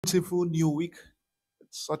Beautiful new week.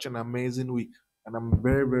 It's such an amazing week, and I'm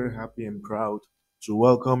very, very happy and proud to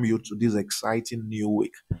welcome you to this exciting new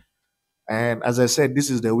week. And as I said, this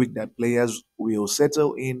is the week that players will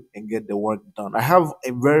settle in and get the work done. I have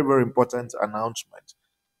a very, very important announcement.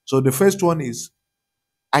 So, the first one is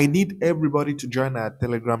I need everybody to join our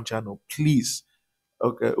Telegram channel, please.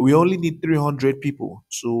 Okay, we only need 300 people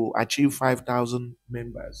to achieve 5,000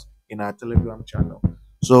 members in our Telegram channel.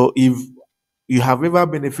 So if you have ever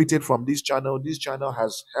benefited from this channel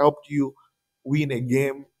has helped you win a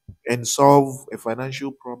game and solve a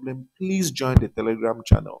financial problem, please join the Telegram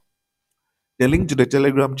channel. The link to the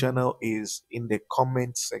Telegram channel is in the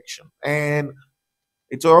comment section. And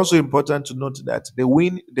it's also important to note that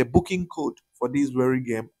the booking code for this very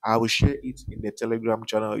game, I will share it in the Telegram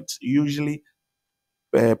channel. It's usually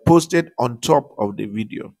posted on top of the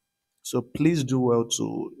video. So please do well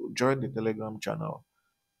to join the Telegram channel,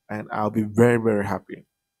 and I'll be very, very happy.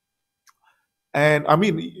 And I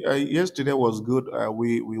mean, yesterday was good.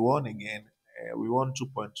 We won again. We won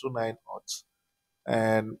 2.29 odds,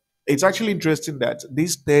 and it's actually interesting that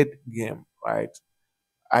this third game, right?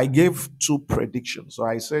 I gave two predictions. So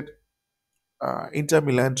I said Inter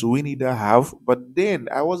Milan to win either half, but then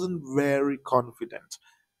I wasn't very confident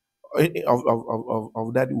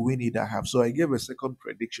of that win either half. So I gave a second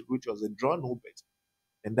prediction, which was a draw no bet,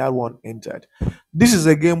 and that one entered. This is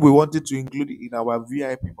a game we wanted to include in our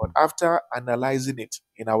VIP, but after analyzing it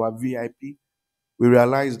in our VIP, we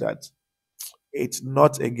realized that it's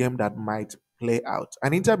not a game that might play out.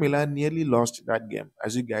 And Inter Milan nearly lost that game,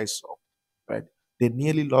 as you guys saw, right? They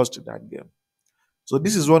nearly lost that game. So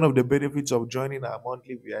this is one of the benefits of joining our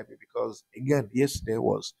monthly VIP because again, yesterday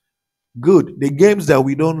was good. The games that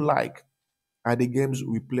we don't like are the games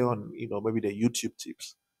we play on, maybe the YouTube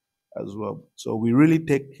tips as well. So we really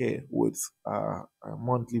take care with our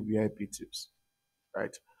monthly VIP tips,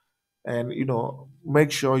 right? And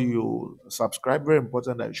make sure you subscribe. Very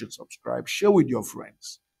important that you should subscribe. Share with your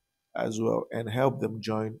friends as well, and help them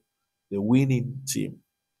join the winning team.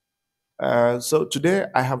 So today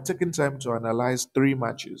I have taken time to analyze three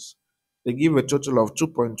matches. They give a total of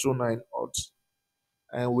 2.29 odds.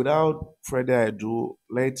 And without further ado,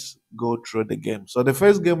 let's go through the game. So the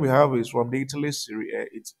first game we have is from the Italy Serie A.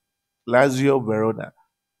 It's Lazio Verona.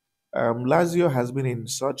 Lazio has been in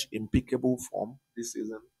such impeccable form this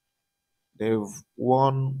season. They've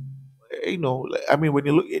won, I mean, when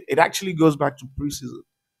you look, it actually goes back to preseason.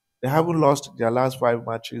 They haven't lost their last five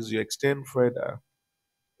matches. You extend further.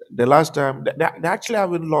 The last time, they actually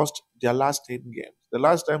haven't lost their last 10 games. The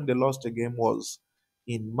last time they lost a game was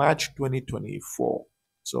in March 2024.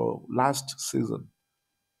 So last season,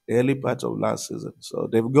 the early part of last season. So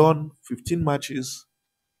they've gone 15 matches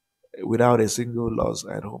without a single loss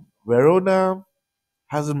at home. Verona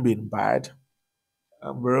hasn't been bad.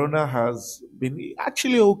 Verona has been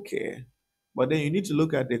actually okay, but then you need to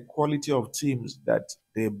look at the quality of teams that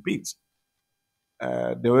they beat.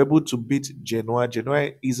 They were able to beat Genoa.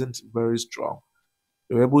 Genoa isn't very strong.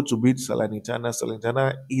 They were able to beat Salernitana.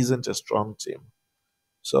 Salernitana isn't a strong team.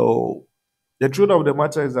 So the truth of the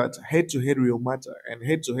matter is that head-to-head will matter, and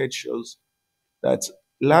head-to-head shows that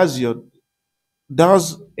Lazio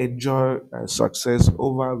does enjoy success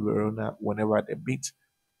over Verona whenever they meet.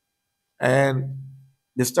 And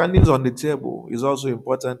the standings on the table is also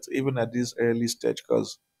important even at this early stage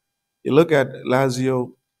because you look at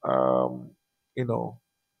Lazio, um, you know,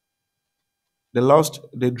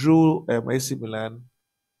 they drew AC Milan,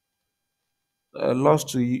 lost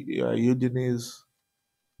to Udinese,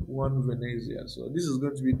 won Venezia. So this is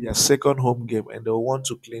going to be their second home game and they'll want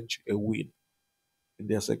to clinch a win in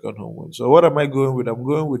their second home win. So what am I going with? I'm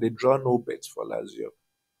going with a draw no bets for Lazio.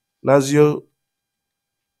 Lazio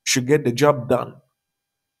should get the job done,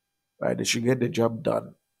 right? They should get the job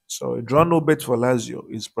done. So a draw no bet for Lazio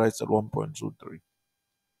is priced at 1.23.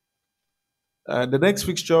 The next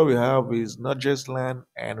fixture we have is Not Just Land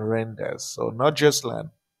and Renders. So Not Just Land,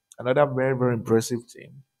 another very, very impressive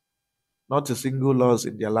team. Not a single loss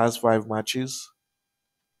in their last five matches.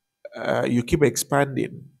 You keep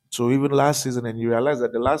expanding. So even last season, and you realize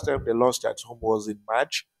that the last time they lost at home was in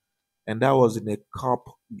March, and that was in a cup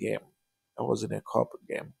game. That was in a cup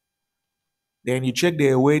game. Then you check the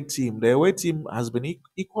away team. The away team has been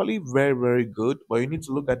equally very, very good, but you need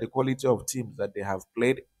to look at the quality of teams that they have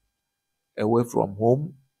played away from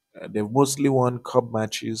home. They've mostly won cup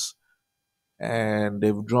matches and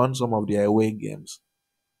they've drawn some of their away games.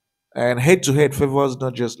 And head to head favors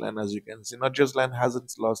Not Just Land, as you can see. Not Just Land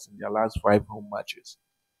hasn't lost in their last five home matches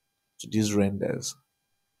to these renders.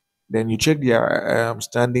 Then you check their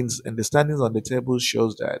standings, and the standings on the table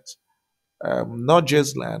shows that Not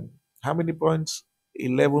Just Land, how many points?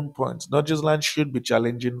 11 points. Nordjylland should be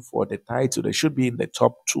challenging for the title. They should be in the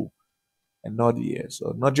top two and not here.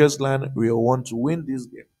 So Nordjylland will want to win this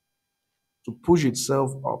game to push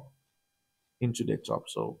itself up into the top.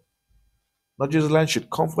 So Nordjylland should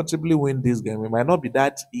comfortably win this game. It might not be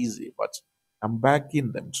that easy, but I'm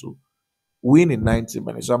backing them to win in 90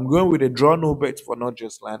 minutes. So I'm going with a draw no bet for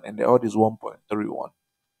Nordjylland, and the odd is 1.31.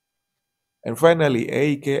 And finally,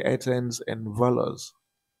 AEK Athens and Valors.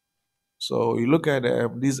 So you look at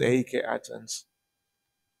these AEK Athens,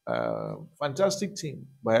 fantastic team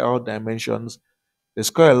by all dimensions. They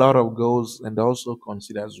score a lot of goals and they also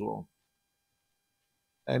concede as well.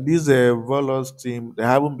 And this Valors team, they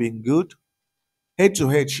haven't been good. Head to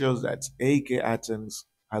head shows that AEK Athens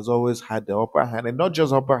has always had the upper hand, and not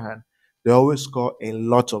just upper hand, they always score a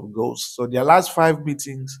lot of goals. So their last five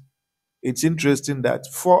meetings, it's interesting that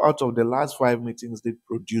four out of the last five meetings they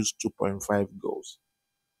produced 2.5 goals.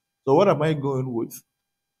 So what am I going with?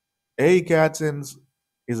 AEK Athens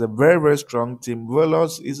is a very, very strong team.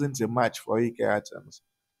 Velos isn't a match for AEK Athens.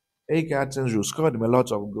 AEK Athens will score them a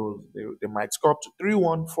lot of goals. They might score up to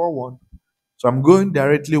 3-1, 4-1. So I'm going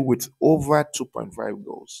directly with over 2.5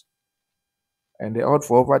 goals. And the odd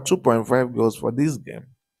for over 2.5 goals for this game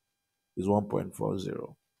is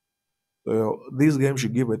 1.40. So this game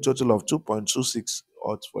should give a total of 2.26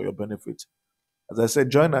 odds for your benefit. As I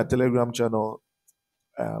said, join our Telegram channel,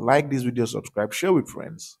 like this video, subscribe, share with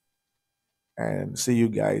friends, and see you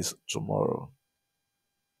guys tomorrow.